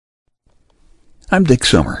I'm Dick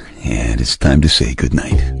Summer, and it's time to say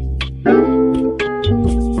goodnight.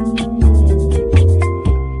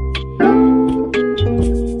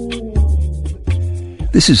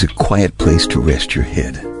 This is a quiet place to rest your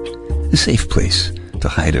head, a safe place to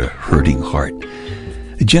hide a hurting heart,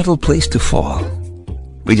 a gentle place to fall.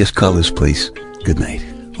 We just call this place goodnight.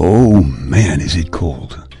 Oh man, is it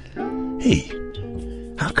cold. Hey,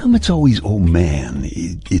 how come it's always, oh man,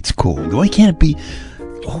 it's cold? Why can't it be,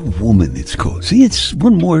 oh woman, it's cold? See, it's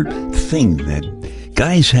one more thing that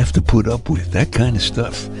guys have to put up with, that kind of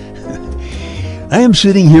stuff. I am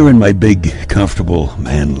sitting here in my big, comfortable,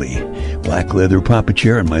 manly, black leather papa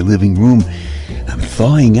chair in my living room. I'm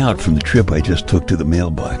thawing out from the trip I just took to the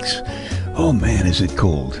mailbox. Oh man, is it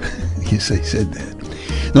cold? Yes, I said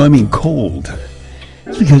that. No, I mean cold.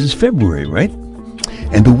 It's because it's February, right?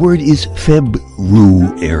 And the word is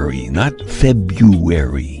February, not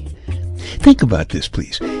February. Think about this,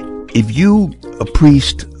 please. If you, a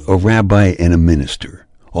priest, a rabbi, and a minister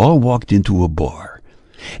all walked into a bar,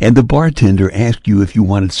 and the bartender asked you if you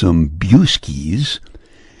wanted some brewskis,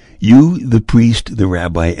 you, the priest, the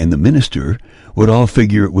rabbi, and the minister would all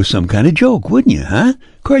figure it was some kind of joke, wouldn't you, huh?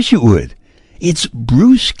 Of course you would. It's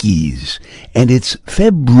brewskis, and it's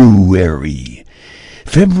February.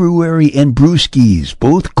 February and brewskis,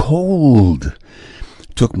 both cold.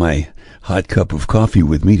 Took my hot cup of coffee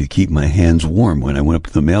with me to keep my hands warm when I went up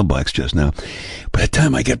to the mailbox just now. By the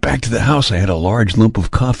time I get back to the house, I had a large lump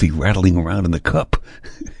of coffee rattling around in the cup.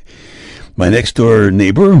 My next-door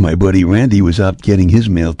neighbor, my buddy Randy, was out getting his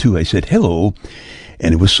mail, too. I said, hello,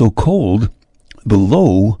 and it was so cold, the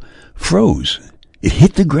low froze. It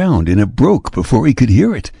hit the ground, and it broke before he could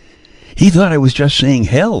hear it. He thought I was just saying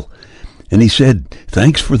hell, and he said,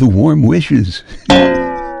 thanks for the warm wishes.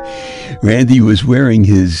 Randy was wearing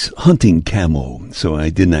his hunting camo, so I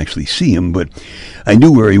didn't actually see him, but I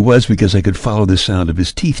knew where he was because I could follow the sound of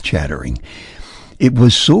his teeth chattering. It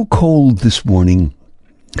was so cold this morning.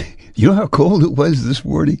 You know how cold it was this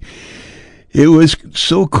morning? It was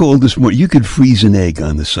so cold this morning, you could freeze an egg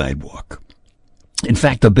on the sidewalk. In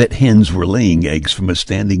fact, I bet hens were laying eggs from a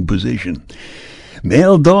standing position.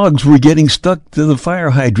 Male dogs were getting stuck to the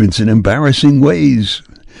fire hydrants in embarrassing ways.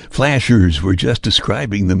 Flashers were just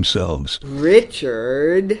describing themselves.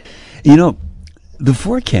 Richard. You know, the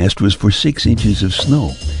forecast was for 6 inches of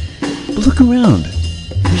snow. But look around.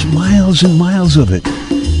 There's miles and miles of it.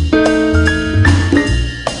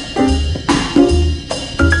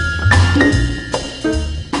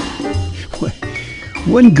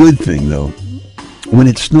 One good thing, though, when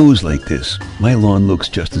it snows like this, my lawn looks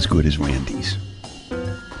just as good as Randy's.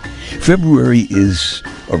 February is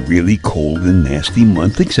a really cold and nasty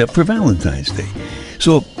month except for Valentine's Day.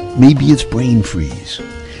 So maybe it's brain freeze.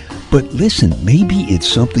 But listen, maybe it's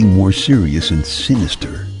something more serious and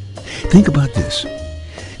sinister. Think about this.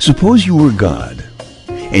 Suppose you were God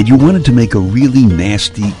and you wanted to make a really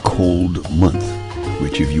nasty cold month,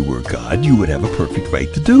 which if you were God, you would have a perfect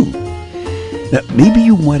right to do. Now, maybe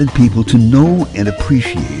you wanted people to know and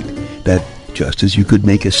appreciate that just as you could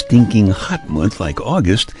make a stinking hot month like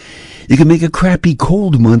August, you could make a crappy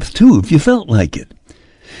cold month too if you felt like it.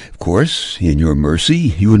 Of course, in your mercy,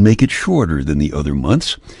 you would make it shorter than the other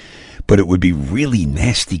months, but it would be really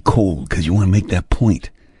nasty cold because you want to make that point.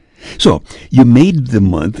 So, you made the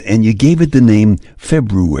month and you gave it the name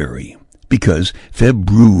February, because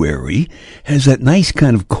February has that nice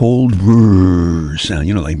kind of cold brrr sound,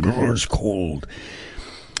 you know, like brrr's cold.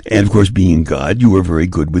 And of course, being God, you were very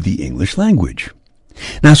good with the English language.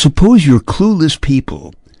 Now, suppose your clueless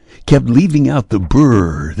people kept leaving out the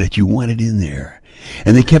brr that you wanted in there,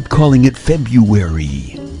 and they kept calling it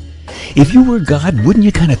February. If you were God, wouldn't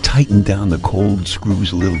you kind of tighten down the cold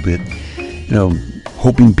screws a little bit? You know,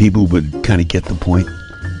 hoping people would kind of get the point?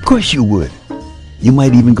 Of course you would. You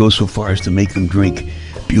might even go so far as to make them drink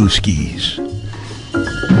brewskis.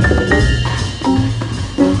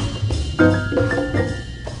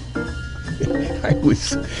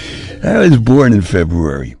 I was born in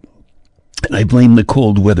February, and I blame the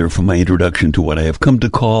cold weather for my introduction to what I have come to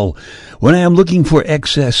call, when I am looking for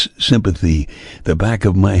excess sympathy, the back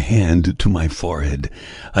of my hand to my forehead.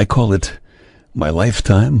 I call it my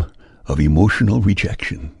lifetime of emotional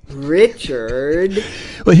rejection. Richard.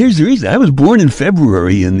 Well, here's the reason. I was born in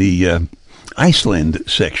February in the Iceland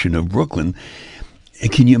section of Brooklyn.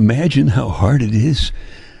 And can you imagine how hard it is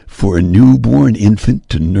for a newborn infant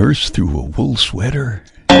to nurse through a wool sweater?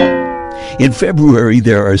 In February,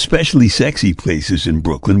 there are especially sexy places in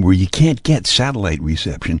Brooklyn where you can't get satellite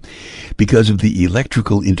reception because of the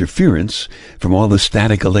electrical interference from all the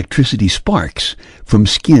static electricity sparks from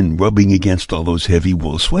skin rubbing against all those heavy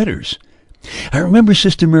wool sweaters. I remember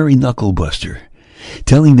Sister Mary Knucklebuster.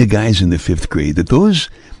 telling the guys in the 5th grade that those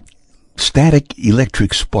static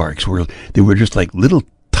electric sparks were just like little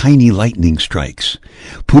tiny lightning strikes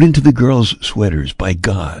put into the girls' sweaters by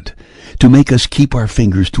God to make us keep our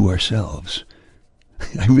fingers to ourselves.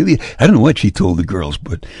 I don't know what she told the girls,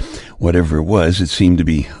 but whatever it was, it seemed to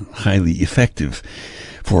be highly effective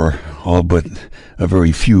for all but a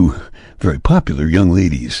very few very popular young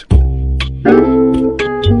ladies.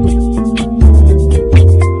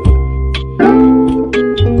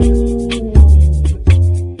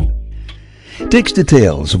 Dick's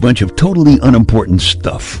Details, a bunch of totally unimportant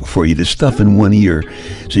stuff for you to stuff in one ear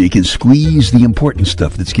so you can squeeze the important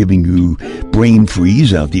stuff that's giving you brain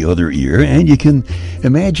freeze out the other ear, and you can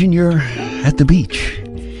imagine you're at the beach.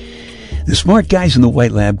 The smart guys in the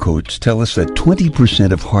white lab coats tell us that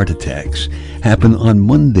 20% of heart attacks happen on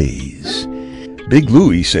Mondays. Big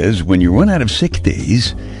Louie says when you run out of sick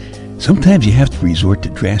days, sometimes you have to resort to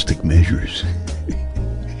drastic measures.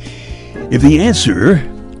 If the answer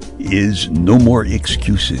is no more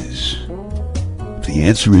excuses. If the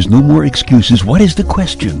answer is no more excuses, what is the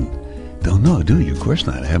question? Don't know, do you? Of course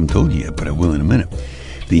not. I haven't told you yet, but I will in a minute.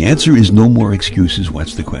 If the answer is no more excuses,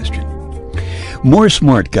 what's the question? More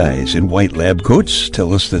smart guys in white lab coats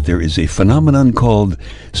tell us that there is a phenomenon called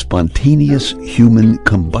spontaneous human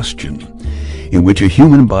combustion, in which a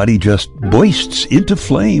human body just boists into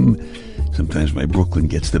flame. Sometimes my Brooklyn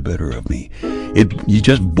gets the better of me. You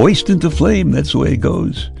just boist into flame. That's the way it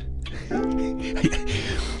goes.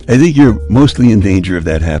 I think you're mostly in danger of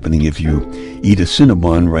that happening if you eat a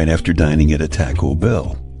Cinnabon right after dining at a Taco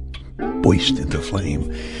Bell. Boist into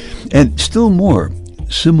flame. And still more,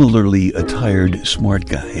 similarly attired smart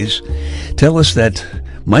guys tell us that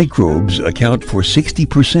microbes account for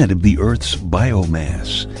 60% of the Earth's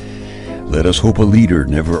biomass. Let us hope a leader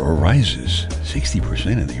never arises.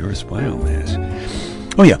 60% of the Earth's biomass.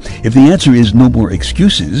 Oh yeah, if the answer is no more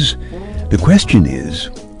excuses, the question is,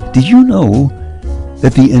 did you know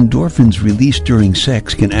that the endorphins released during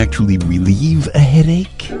sex can actually relieve a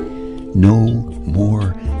headache? No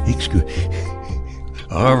more excuse.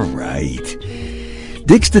 All right.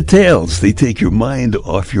 Dick's Details, they take your mind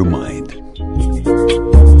off your mind.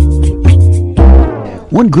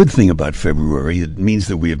 One good thing about February, it means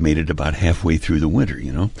that we have made it about halfway through the winter,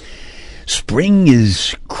 you know. Spring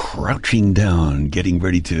is crouching down, getting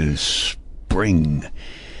ready to spring.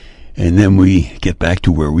 And then we get back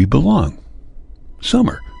to where we belong.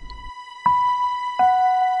 Summer.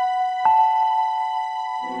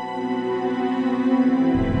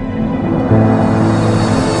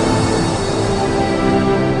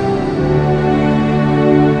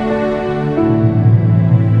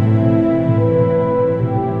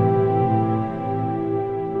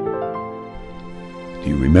 Do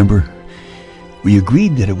you remember? We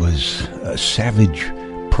agreed that it was a savage,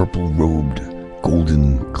 purple-robed,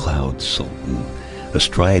 golden cloud sultan,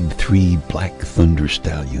 astride 3 black thunder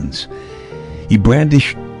stallions. He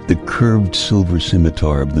brandished the curved silver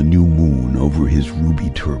scimitar of the new moon over his ruby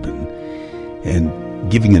turban, and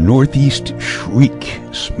giving a northeast shriek,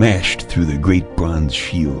 smashed through the great bronze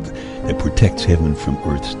shield that protects heaven from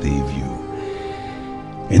Earth's day view.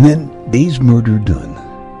 And then, day's murder done,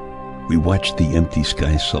 we watched the empty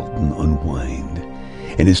sky sultan unwind,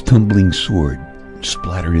 and his tumbling sword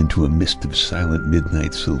splattered into a mist of silent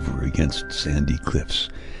midnight silver against sandy cliffs,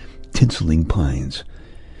 tinseling pines,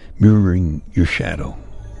 mirroring your shadow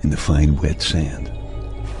in the fine wet sand.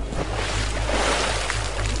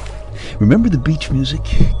 Remember the beach music?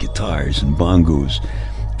 Guitars and bongos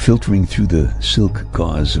filtering through the silk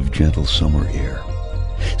gauze of gentle summer air.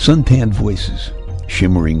 Suntanned voices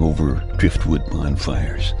shimmering over driftwood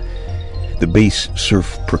bonfires. The bass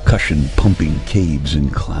surf percussion pumping caves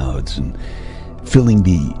and clouds and filling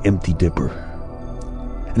the empty dipper.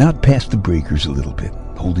 And out past the breakers a little bit,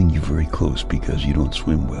 holding you very close because you don't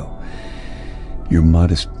swim well. Your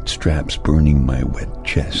modest straps burning my wet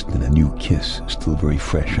chest, and a new kiss still very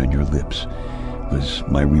fresh on your lips was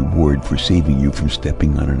my reward for saving you from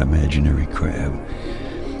stepping on an imaginary crab.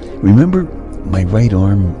 Remember my right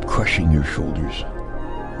arm crushing your shoulders,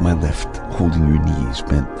 my left holding your knees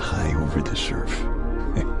bent high over the surf.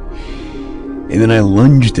 And then I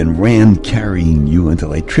lunged and ran carrying you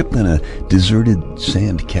until I tripped on a deserted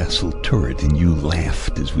sandcastle turret, and you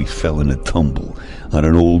laughed as we fell in a tumble on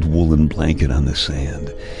an old woolen blanket on the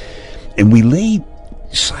sand. And we lay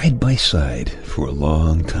side by side for a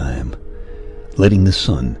long time, letting the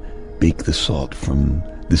sun bake the salt from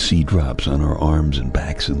the sea drops on our arms and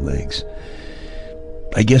backs and legs.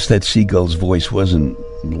 I guess that seagull's voice wasn't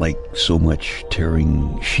like so much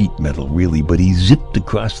tearing sheet metal, really, but he zipped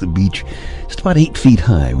across the beach just about 8 feet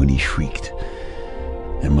high when he shrieked.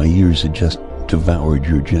 And my ears had just devoured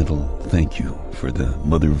your gentle thank you for the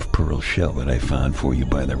mother-of-pearl shell that I found for you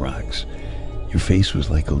by the rocks. Your face was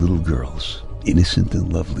like a little girl's, innocent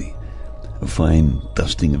and lovely. A fine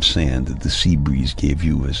dusting of sand that the sea breeze gave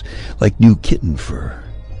you was like new kitten fur.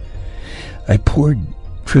 I poured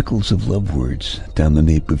trickles of love words down the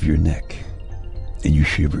nape of your neck, and you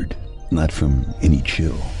shivered, not from any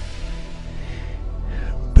chill.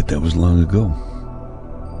 But that was long ago.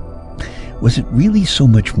 Was it really so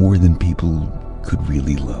much more than people could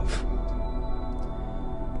really love?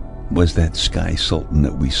 Was that sky sultan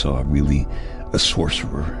that we saw really a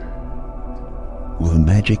sorcerer? Will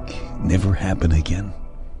magic never happen again?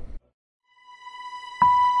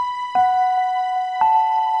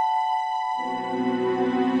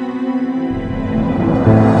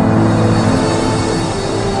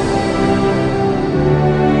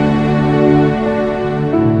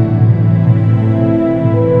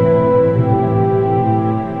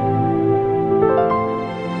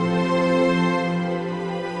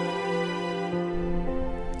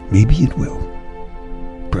 Maybe it will.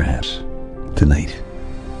 Perhaps. Tonight.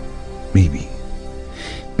 Maybe.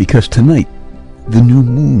 Because tonight, the new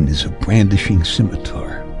moon is a brandishing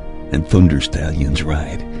scimitar, and thunder stallions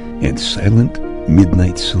ride, and silent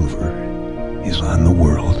midnight silver is on the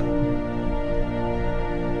world.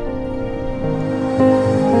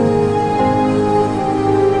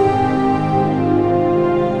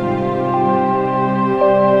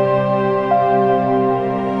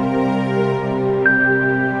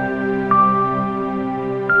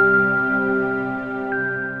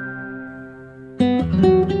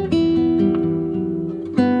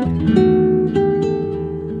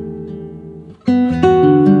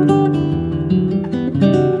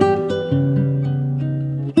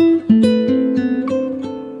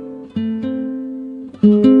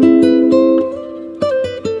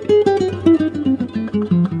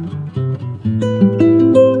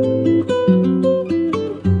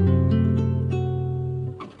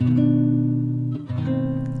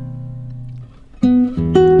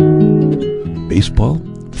 Baseball,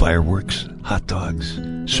 fireworks, hot dogs,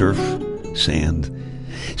 surf, sand,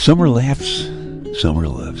 summer laughs, summer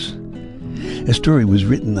loves. A story was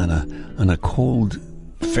written on a cold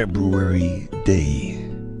February day,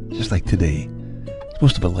 just like today. It's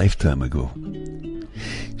most of a lifetime ago.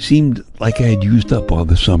 Seemed like I had used up all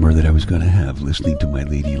the summer that I was going to have listening to my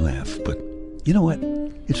lady laugh. But you know what?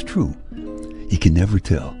 It's true. You can never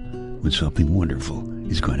tell when something wonderful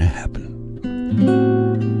is going to happen.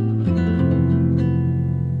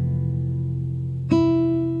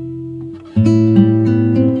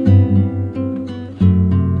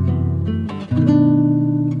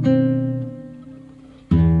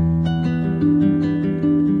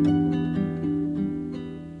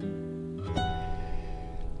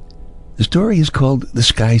 The story is called The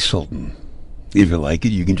Sky Sultan. If you like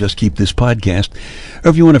it, you can just keep this podcast. Or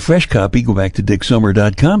if you want a fresh copy, go back to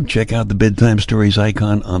dicksummer.com. Check out the Bedtime Stories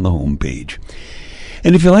icon on the homepage.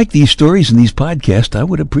 And if you like these stories and these podcasts, I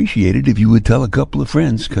would appreciate it if you would tell a couple of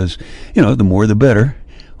friends, because, the more the better.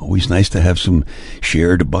 Always nice to have some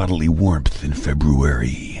shared bodily warmth in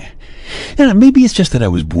February. And maybe it's just that I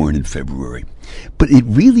was born in February, but it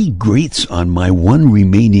really grates on my one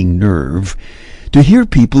remaining nerve to hear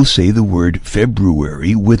people say the word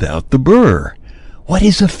February without the burr. What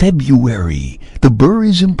is a February? The burr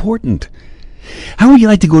is important. How would you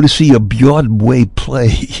like to go to see a Broadway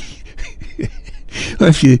play? Or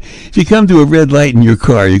if you come to a red light in your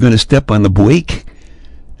car, you're going to step on the brake?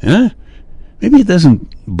 Huh? Maybe it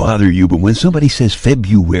doesn't bother you, but when somebody says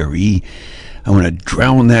February, I want to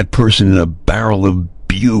drown that person in a barrel of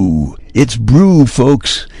brew. It's brew,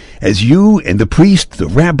 folks, as you and the priest, the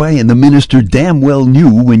rabbi, and the minister damn well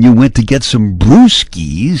knew when you went to get some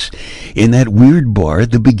brewskis in that weird bar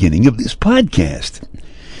at the beginning of this podcast.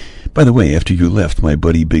 By the way, after you left, my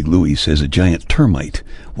buddy Big Louie says a giant termite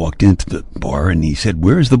walked into the bar and he said,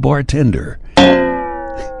 "Where's the bartender?" I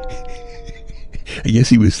guess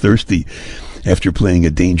he was thirsty after playing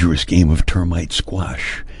a dangerous game of termite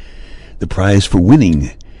squash. The prize for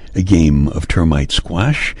winning a game of termite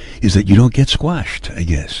squash is that you don't get squashed, I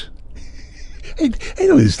guess. I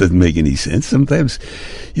know this doesn't make any sense. Sometimes,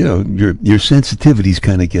 your sensitivities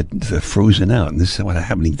kind of get frozen out, and this is what's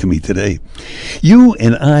happening to me today. You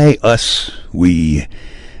and I, us, we're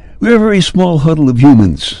a very small huddle of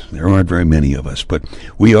humans. There aren't very many of us, but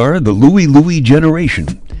we are the Louie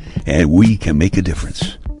generation, and we can make a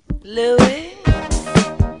difference. Louie,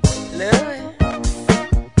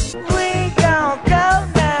 we gon' go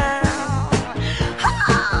now.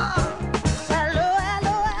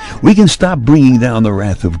 Hello. We can stop bringing down the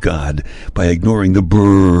wrath of God by ignoring the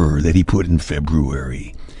brrr that he put in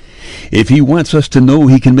February. If he wants us to know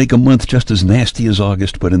he can make a month just as nasty as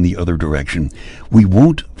August, but in the other direction, we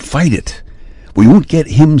won't fight it. We won't get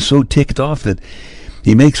him so ticked off that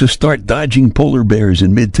he makes us start dodging polar bears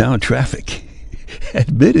in midtown traffic.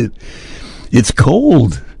 Admit it. It's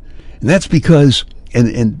cold. And that's because,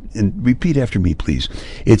 and repeat after me, please.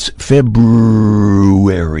 It's February.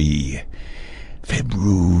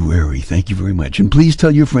 February. Thank you very much. And please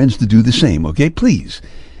tell your friends to do the same, okay? Please.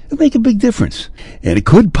 It'll make a big difference. And it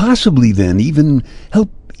could possibly then even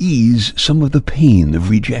help ease some of the pain of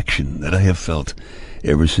rejection that I have felt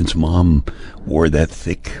ever since Mom wore that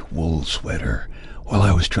thick wool sweater while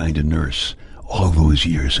I was trying to nurse all those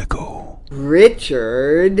years ago.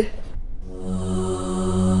 Richard.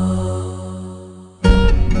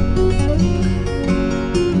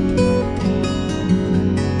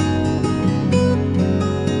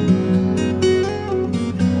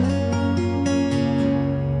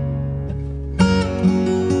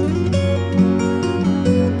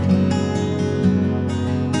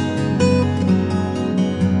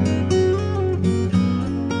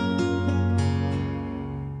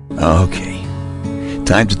 Okay,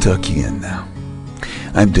 time to tuck you in now.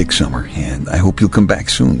 I'm Dick Summer, and I hope you'll come back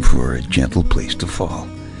soon for a gentle place to fall.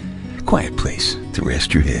 Quiet place to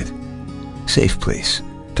rest your head. Safe place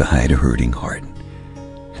to hide a hurting heart.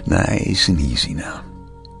 Nice and easy now.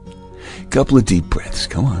 Couple of deep breaths,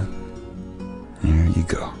 come on. There you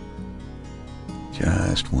go.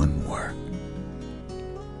 Just one more.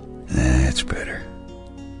 That's better.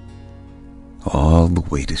 All the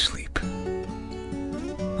way to sleep.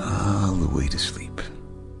 All the way to sleep.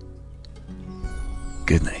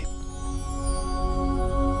 Good night.